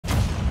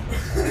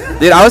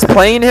Dude, I was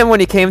playing him when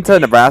he came to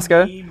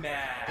Nebraska.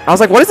 I was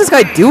like, what is this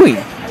guy doing?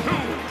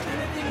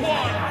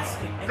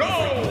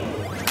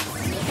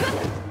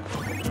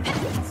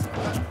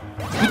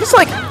 He just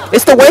like,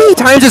 it's the way he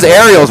times his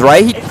aerials,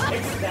 right?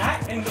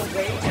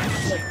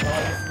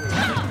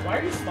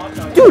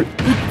 Dude,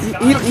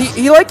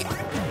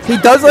 he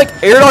does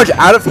like air dodge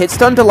out of hit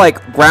stun to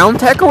like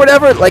ground tech or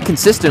whatever, like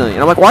consistently.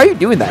 And I'm like, why are you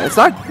doing that? It's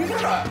not.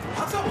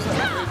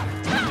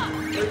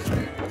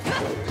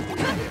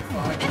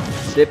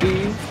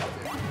 Dippy,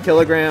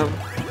 kilogram.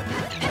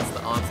 That's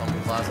the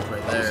Ensemble classic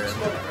right there.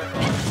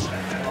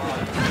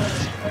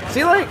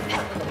 See, like,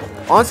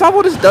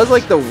 Ensemble just does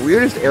like the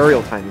weirdest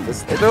aerial timing.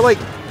 They're like,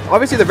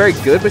 obviously they're very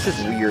good, but it's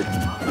just weird.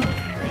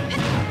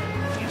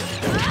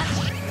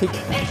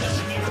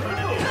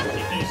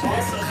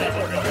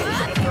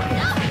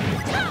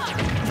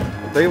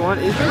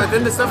 3-1 is But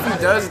then the stuff he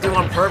does do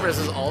on purpose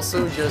is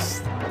also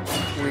just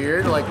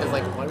weird. Like, it's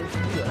like, why would you do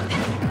that?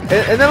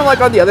 and then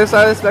like on the other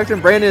side of the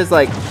spectrum, Brandon is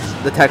like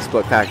the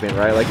textbook Pac-Man,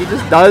 right? Like he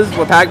just does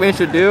what Pac-Man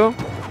should do.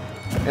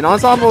 And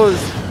Ensemble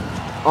is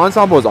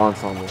Ensemble.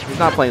 He's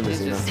not playing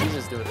Lucina. He's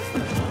just doing his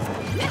thing.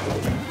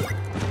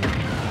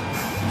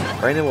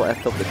 Brandon will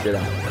F up the shit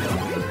out.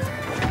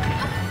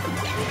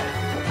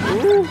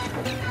 Ooh.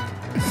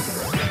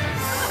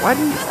 Why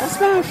didn't you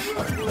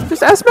S-Smash?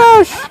 Just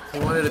S-Smash! He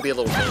wanted to be a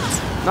little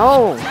fancy.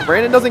 No,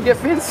 Brandon doesn't get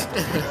fancy.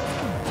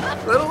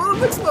 Let him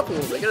mix him up a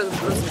little bit. Gotta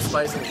put some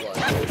spice in his life.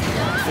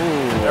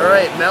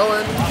 Alright,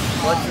 melon.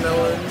 Watch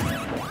melon.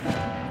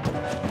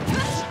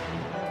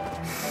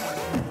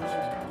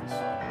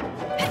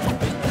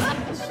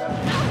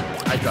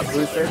 I dropped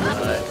Luther.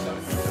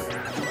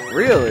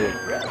 Really?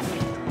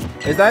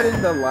 Is that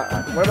in the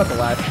what about the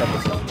last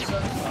couple songs?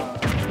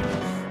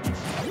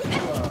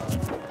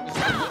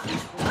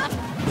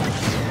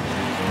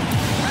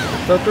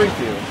 So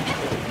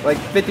 3-2. Like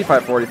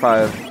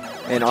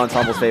 55-45 in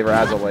Ensemble's favor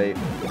as of late.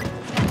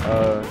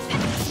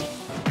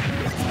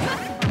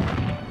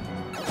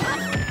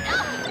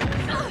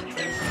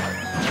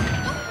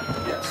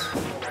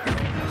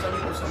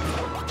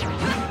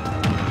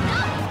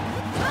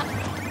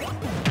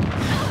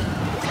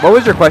 What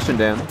was your question,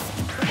 Dan?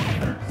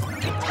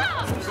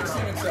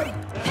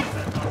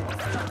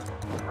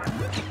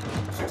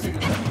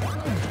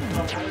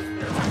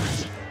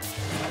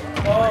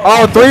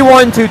 Oh,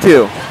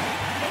 3-1-2-2.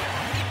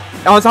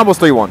 Ensemble's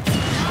 3-1.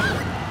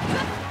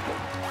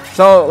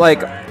 So,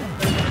 like,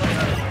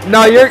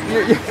 no, you're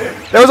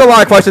there was a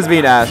lot of questions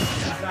being asked.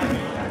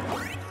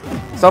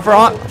 So for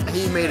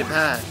he made it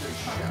back.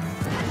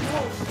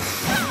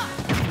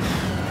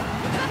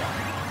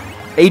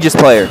 Aegis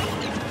player.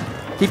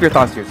 Keep your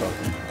thoughts to yourself.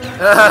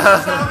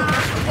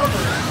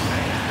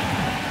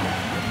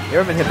 You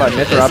ever been hit by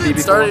Myth or Uppy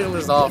before? Starting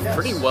this off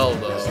pretty well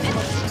though.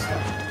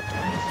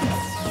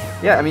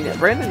 Yeah, I mean,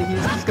 Brandon, he's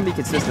going to be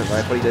consistent,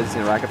 right? What he does is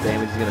going to rack up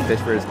damage, he's going to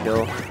fish for his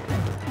kill.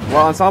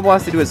 What Ensemble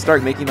has to do is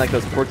start making, like,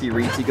 those quirky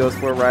reads he goes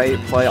for, right?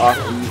 Play off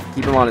beat,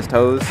 keep him on his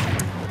toes.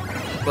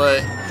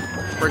 But,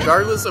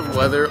 regardless of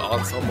whether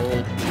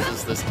Ensemble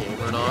uses this game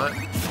or not,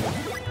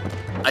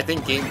 I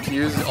think game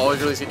cues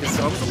always really see, because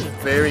Ensemble's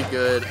very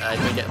good, I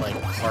think, at, like,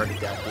 hard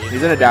adapting.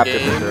 He's an adapter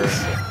for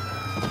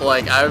sure.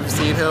 Like, I've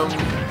seen him,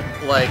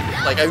 like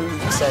I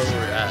saw we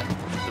were at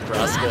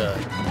Nebraska,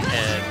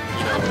 and,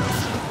 you know,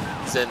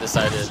 Zen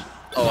decided,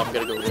 oh, I'm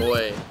gonna go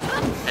Roy,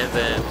 and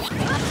then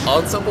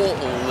Ensemble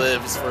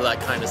lives for that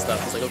kind of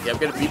stuff. It's like, okay, I'm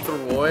gonna beat the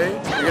Roy,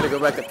 you're gonna go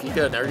back to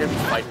Pika, and now you're gonna be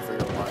fighting for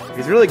your life.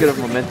 He's really good at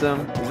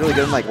momentum. He's really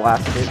good in like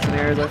last hit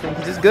scenarios, I think.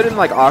 He's just good in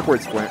like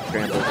awkward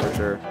scrambles for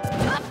sure.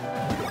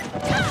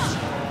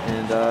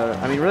 And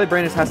I mean, really,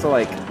 Brandon has to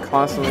like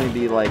constantly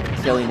be like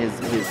killing his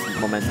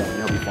momentum,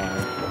 and he'll be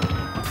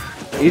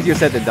fine. Easier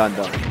said than done,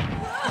 though.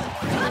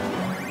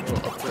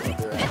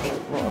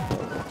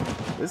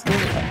 This game.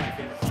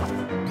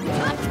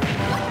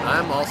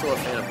 I'm also a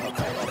fan of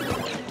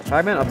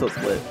Pac-Man up tilt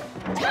split.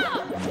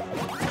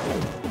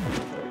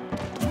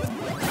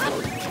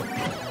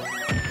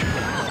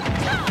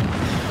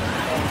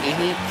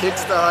 He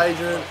kicks the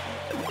hydrant.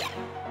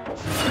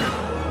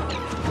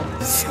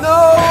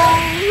 Snow!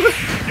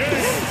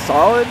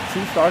 Solid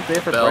 2 stars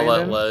there for Bell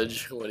Brandon. at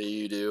ledge. What do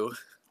you do?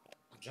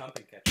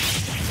 Jumping catch.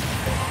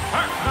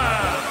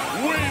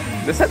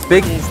 This set's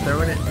big. He's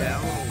throwing it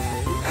down.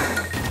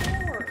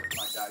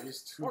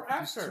 He's too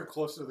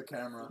close to the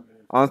camera.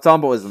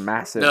 Ensemble is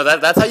massive. No,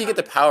 that's how you get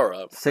the power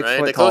up. 6 right?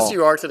 foot The closer tall.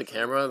 you are to the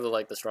camera,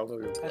 the stronger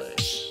you play.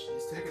 He's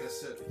taking a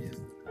sip.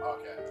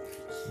 Okay.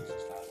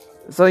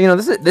 So you know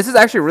this is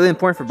actually really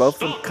important for both of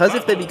them because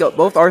if they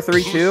both are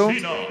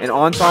 3-2 and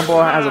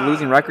Ensemble has a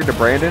losing record to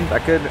Brandon,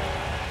 that could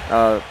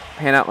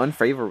pan out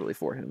unfavorably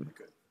for him.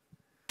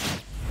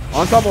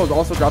 Ensemble has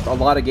also dropped a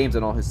lot of games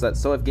in all his sets,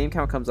 so if game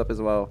count comes up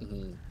as well,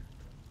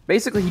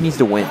 basically he needs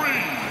to win.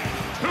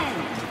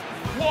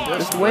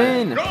 Just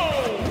win.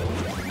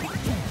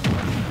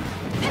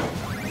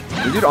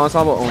 The dude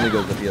Ensemble only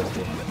goes to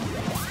PS2.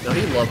 No,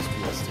 he loves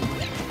PS2.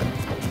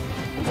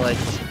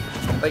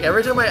 Like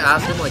every time I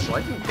ask him, like,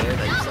 why do you ban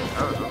that? He's like, I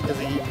don't know, because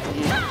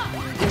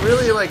he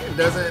really like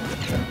doesn't.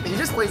 He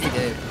just plays the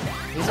game.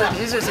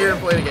 He's just here to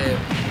play the game.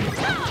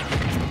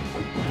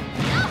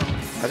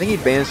 I think he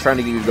bans trying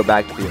to get you to go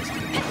back to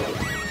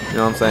PS2. You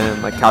know what I'm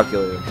saying? Like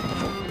calculated.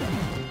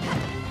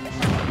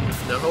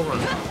 No, he'll run.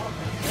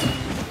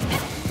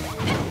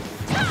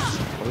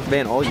 I'll just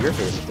ban all your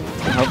favorites.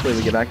 And hopefully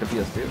we get back to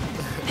PS2.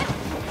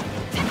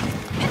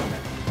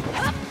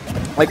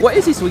 Like, what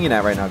is he swinging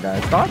at right now,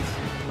 guys? Thoughts?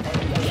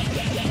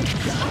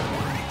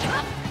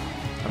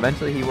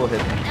 Eventually he will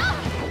hit him.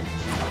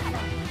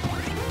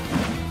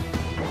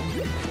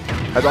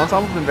 Has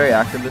Ensemble been very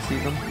active this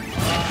season?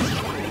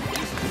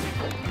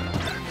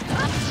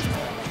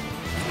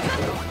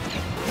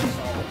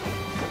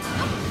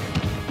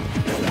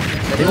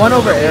 He won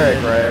over Eric,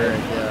 right?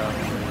 Yeah.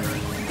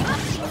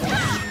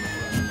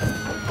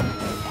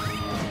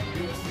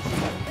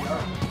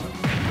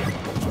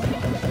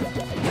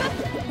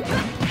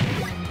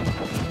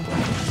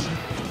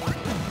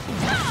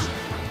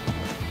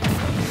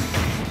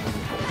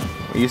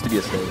 It used to be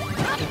a state.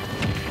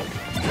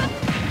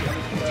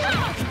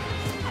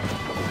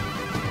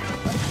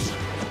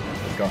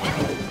 Let's go.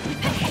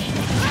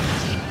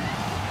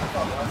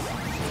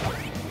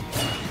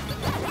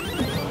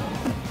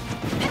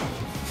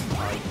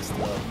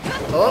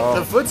 Oh,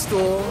 the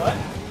footstool.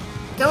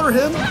 Counter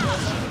him.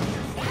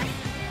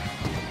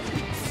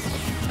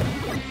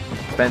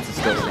 Spence is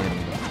still standing.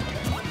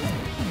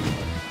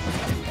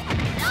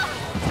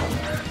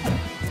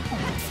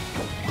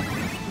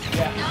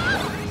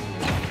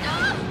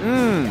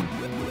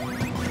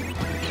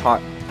 Hot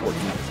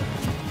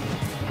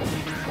 14%.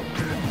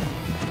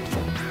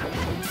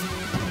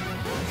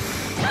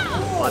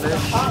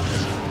 Punish.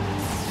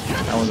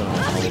 That wasn't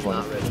Ensemble.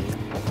 Not ready.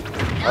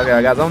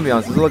 Okay, guys, I'm gonna be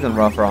honest. This is looking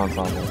rough for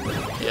Ensemble.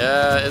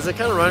 Yeah, is it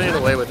kind of running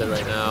away with it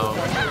right now?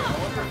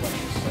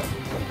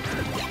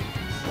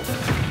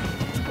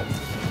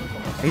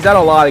 He's had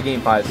a lot of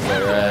game 5s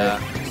today, right? Yeah.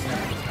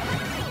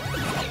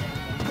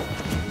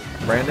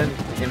 Brandon,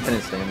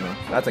 infinite stamina.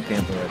 That's a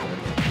cancel right there.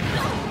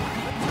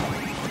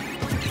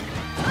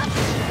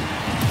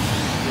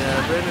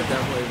 Yeah, Brandon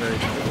definitely very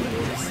good.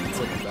 It's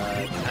looking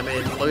bad. I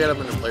mean, look at him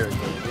in the player game.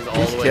 He's all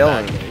He's the way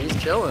killing. back there. He's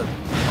chilling.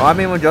 Oh, I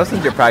mean, when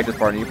Justin's your practice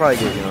partner, you probably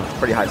get,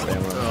 pretty high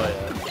stamina. Oh, yeah.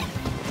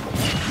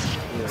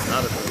 He is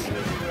not a very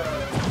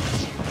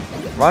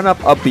good. Run up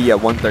B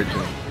at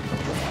 113.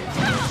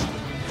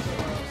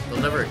 They'll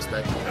never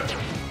expect it.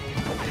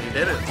 He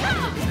did it.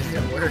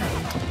 It worked.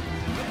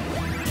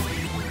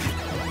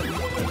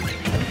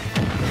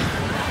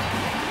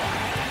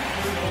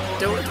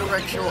 Don't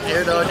directional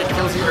air dodge. It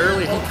kills you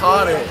early. He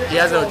caught it. He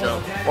has no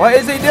jump. What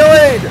is he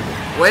doing?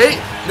 Wait.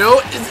 No.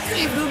 It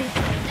saved him.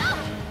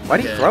 Why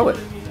did he Yeah. throw it?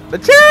 The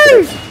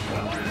cherry!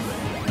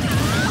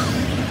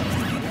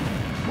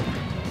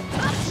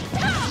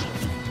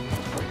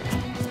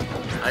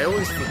 I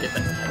always forget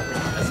that.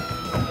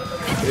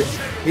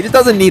 He just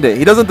doesn't need it.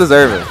 He doesn't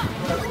deserve it.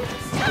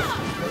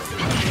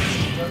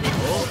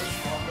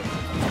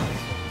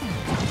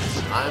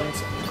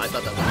 I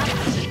thought that was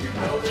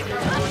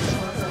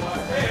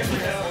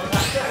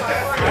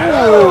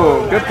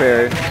Ooh, good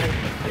parry.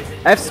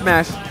 F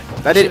smash.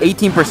 That did 18%, He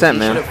should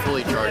man. have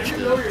fully charged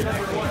it.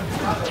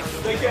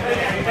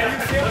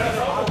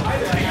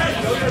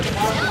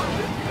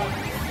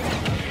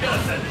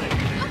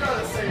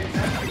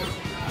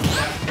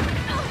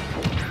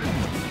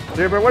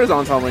 Dude, bro, what does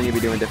Ensemble need to be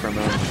doing different,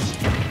 man?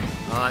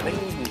 I think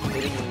he's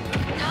hitting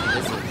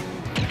Izzt.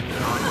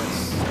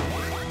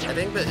 I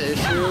think the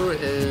issue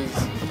is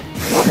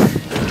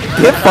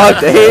Get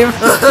fucked, Dave.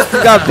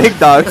 You got big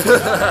dog.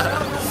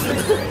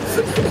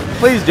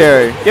 Please,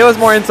 Jerry, give us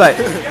more insight.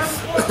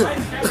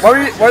 What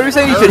were you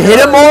saying? You should hit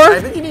him I more?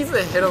 think he needs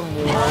to hit him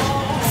more.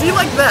 See,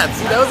 like that.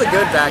 See, that was a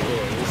good back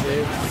air.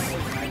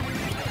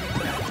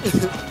 You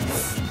see?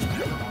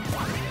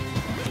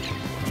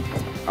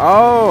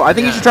 Oh, I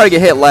think you should try to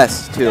get hit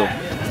less, too.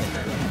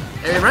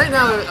 And right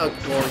now, well,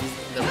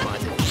 never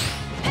mind.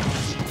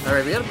 All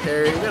right, we got a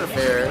parry. We got a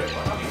fair.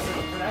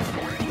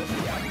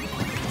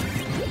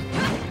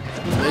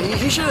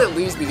 He should at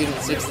least be getting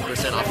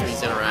 60% off of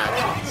these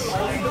interactions.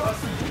 Right.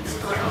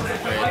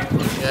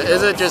 Yeah,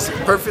 is it just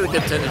perfectly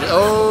contended?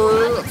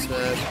 Oh, up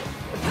smash.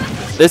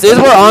 This is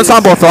where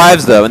Ensemble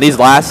thrives, though, in these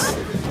last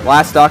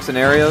stock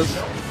scenarios.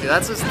 Yeah,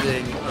 that's his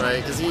thing,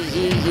 right? Because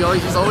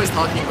he's always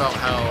talking about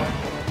how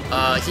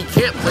he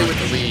can't play with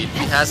the lead.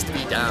 He has to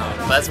be down.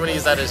 That's when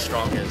he's at his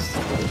strongest,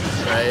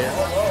 right?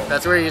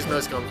 That's where he's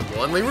most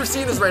comfortable. And we were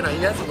seeing this right now.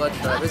 He has a ledge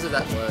drive. Is it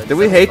that ledge? Did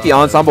we hate the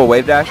Ensemble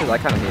wave dashes? I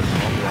kind of hate them.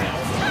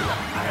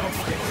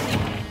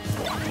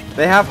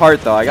 They have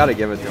heart, though. I gotta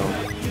give it to them.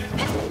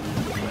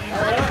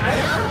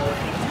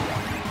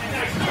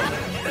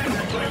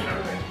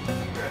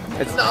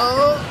 It's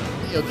No.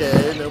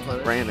 Okay, no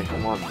punish. Brandon,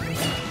 come on. Oh,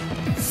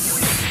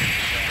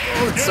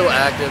 it's so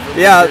active.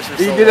 Yeah, The fish are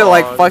he so did it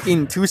like long.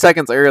 fucking 2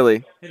 seconds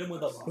early. Hit him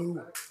with a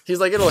boot. He's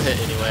like, it'll hit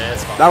anyway.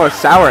 It's fine. That was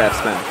sour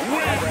F smash.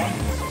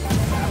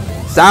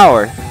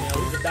 Sour.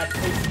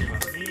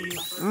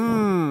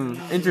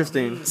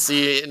 Interesting.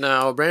 See,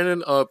 now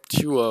Brandon up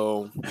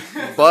 2-0.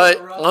 But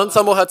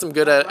Ensemble had some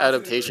good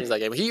adaptations that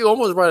game. He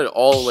almost brought it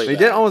all the way They back.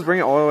 did almost bring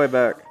it all the way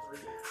back.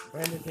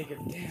 Brandon thinking,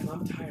 damn,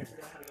 I'm tired.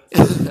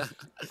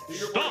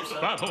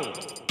 Stop battle.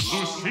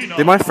 Lucina.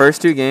 Dude, my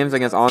first 2 games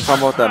against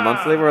Ensemble at the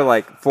monthly were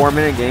like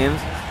 4-minute games.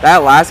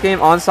 That last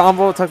game,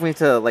 Ensemble, took me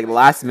to like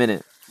last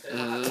minute.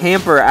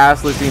 Camper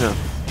ass Lucina.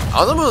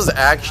 Ensemble was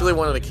actually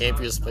one of the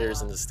campiest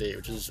players in the state,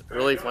 which is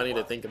really funny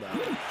to think about.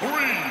 3,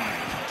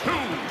 2,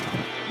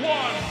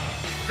 1,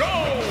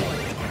 go!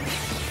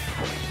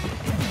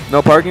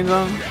 No parking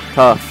zone?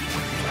 Tough.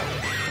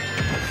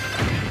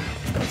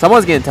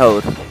 Someone's getting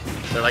towed.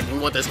 They're like, we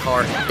want this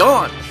car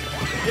gone.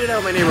 Get it out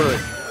of my neighborhood.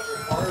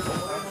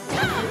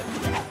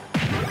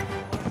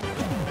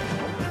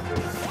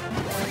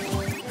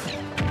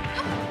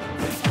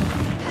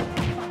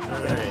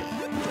 Alright.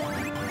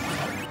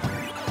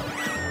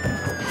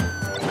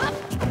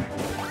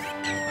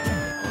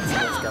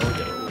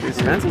 Dude,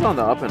 Spence is on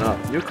the up and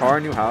up. New car,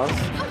 new house.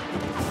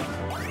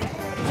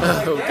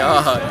 Oh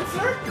god.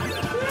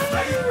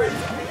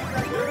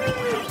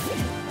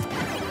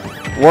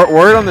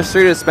 Word on the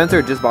street is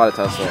Spencer just bought a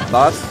Tesla.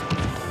 Thoughts?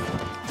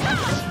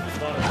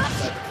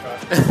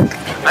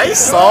 I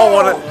saw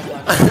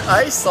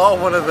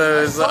one of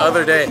those the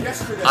other day.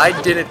 I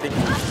didn't think it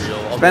was real.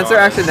 I'll be Spencer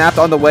honest. actually napped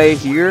on the way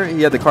here.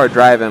 He had the car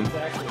drive him.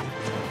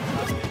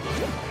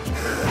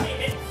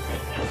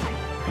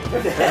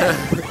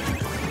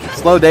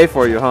 Slow day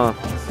for you, huh?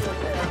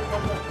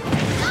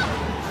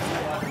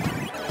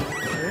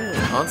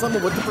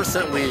 Ensemble with the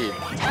percent lead.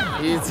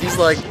 He's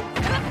like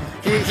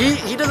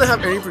he doesn't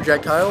have any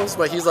projectiles,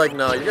 but he's like,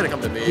 no, you're gonna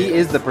come to me. He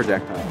is the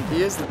projectile.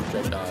 He is the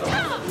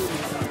projectile.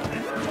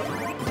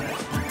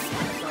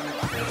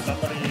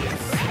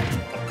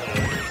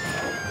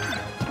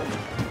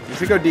 You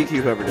should go DQ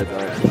whoever did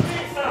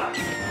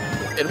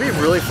that. It'd be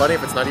really funny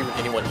if it's not even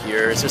anyone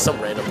here. It's just some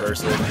random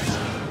person.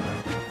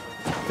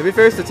 To be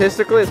fair,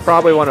 statistically, it's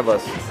probably one of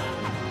us.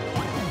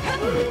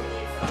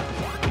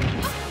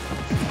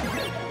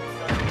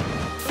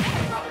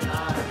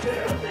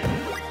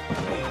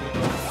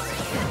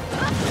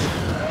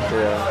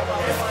 Yeah.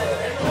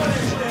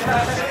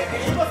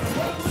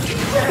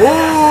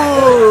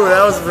 Ooh,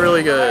 that was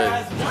really good.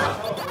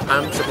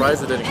 I'm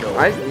surprised it didn't kill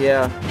him.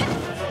 Yeah.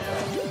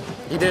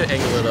 He didn't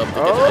angle it up to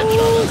get the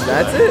Oh, headshot.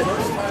 that's it.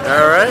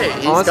 All right.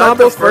 He's got the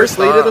Ensemble's first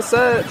lead of the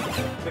stop.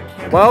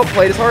 set. Well,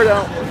 played his heart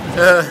out.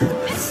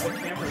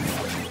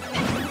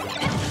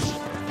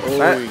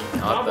 Oh, he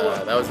caught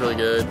that. That was really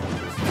good.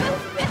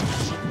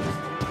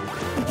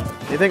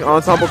 You think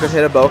Ensemble could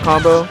hit a bow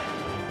combo?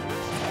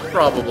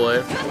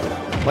 Probably.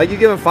 Like, you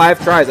give him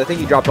 5 tries. I think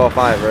he dropped all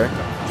 5, right?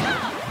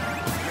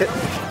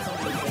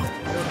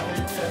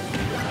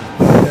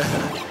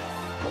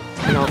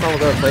 You know,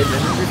 Ensemble's ever played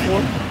Ninja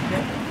before?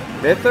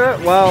 Mid threat?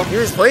 Well, He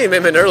was playing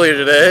Min earlier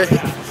today.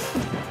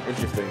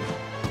 interesting.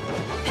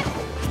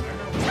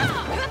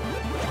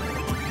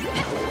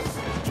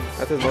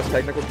 That's his most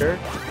technical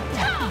character?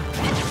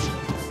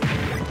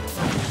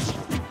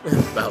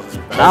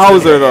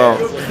 Bowser, though.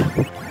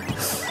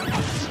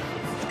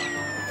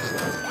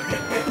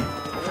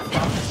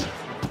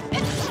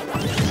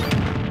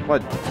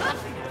 What?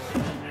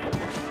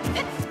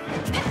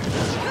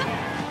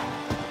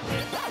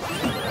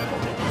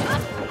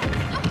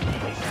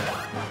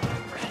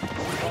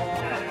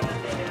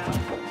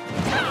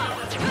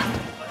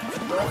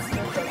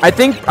 I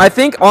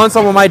think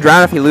Ensemble might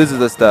drown if he loses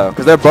this though,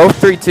 because they're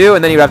both 3-2,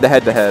 and then you have the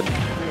head-to-head.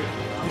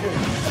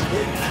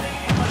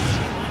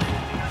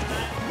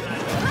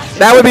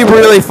 That would be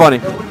really funny.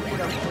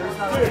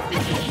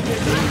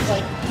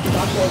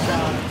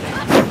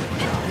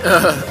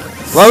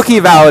 Low-key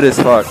valid as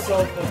fuck.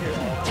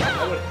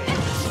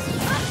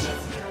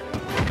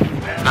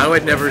 I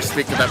would never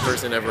speak to that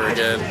person ever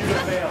again.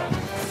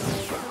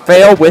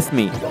 Fail with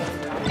me.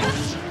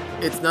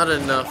 It's not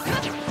enough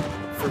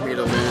for me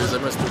to lose. I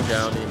must move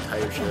down the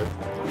entire ship.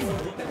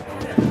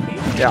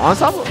 Yeah,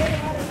 Ensemble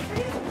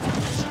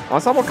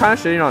kind of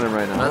shitting on him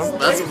right now.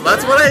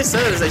 That's what I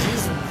said. Is that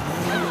he's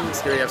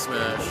scary F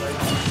smash.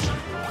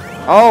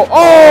 Oh!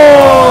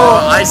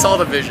 I saw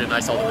the vision.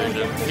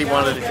 He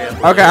wanted to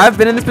camp. Okay, I've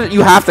been in this position.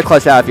 You have to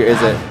clutch out if you're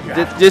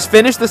Izzt. Just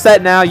finish the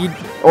set now,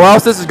 or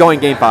else this is going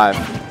game 5.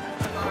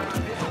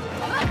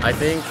 I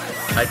think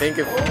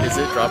if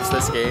Izzt drops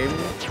this game,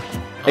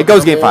 It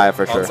goes game 5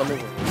 for sure. Ensemble-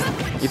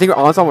 You think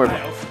Ensemble?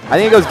 I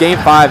think it goes game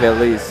 5 at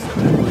least.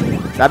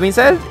 That being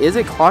said, is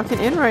it clocking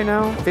in right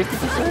now?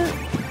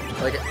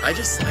 50%? Like I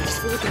just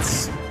feel like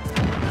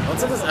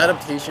Ensemble's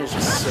adaptation is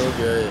just so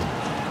good.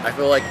 I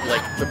feel like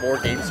the more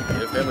games you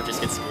give him, it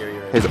just gets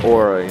scarier. His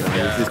aura, you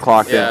know, he's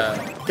clocked in.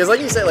 Because like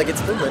you said, like it's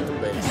momentum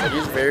based. Like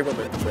he's very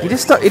momentum based.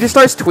 He just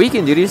starts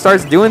tweaking, dude. He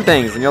starts doing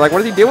things, and you're like,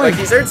 what is he doing? Like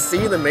he starts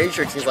seeing the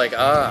matrix. He's like,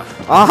 Ah.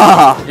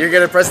 you're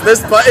gonna press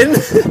this button.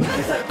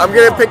 I'm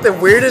gonna pick the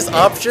weirdest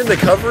option to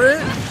cover it,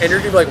 and you're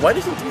gonna be like, why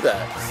did he do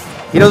that?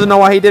 He doesn't know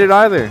why he did it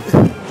either.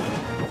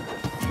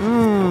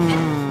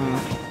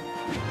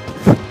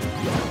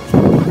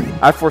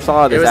 I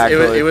foresaw this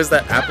actually. It was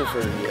that apple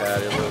fruit he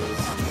had.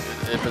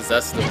 It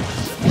possessed him.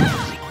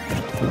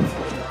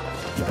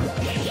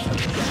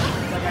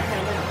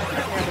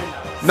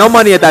 No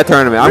money at that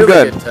tournament. I'm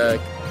Really good. tech.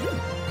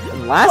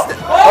 Last.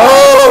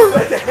 Oh!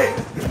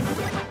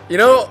 You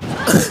know,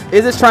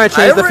 Is this trying to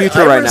change the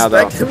future right now, though?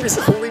 I respect him just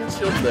holding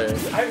shield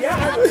there. Yeah,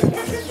 I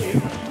respect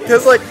you.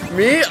 Because, like,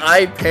 me,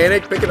 I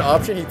panic, pick an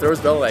option, he throws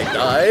bell, and I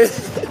die. Here's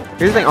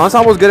the thing,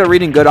 Ensemble's good at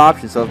reading good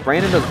options, so if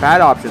Brandon does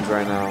bad options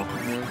right now.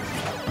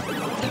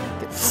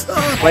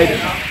 Played it.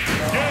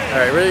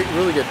 Alright,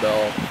 really good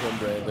bell from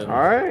Brandon.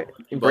 Alright.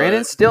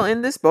 Brandon's still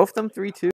in this, both of them 3-2.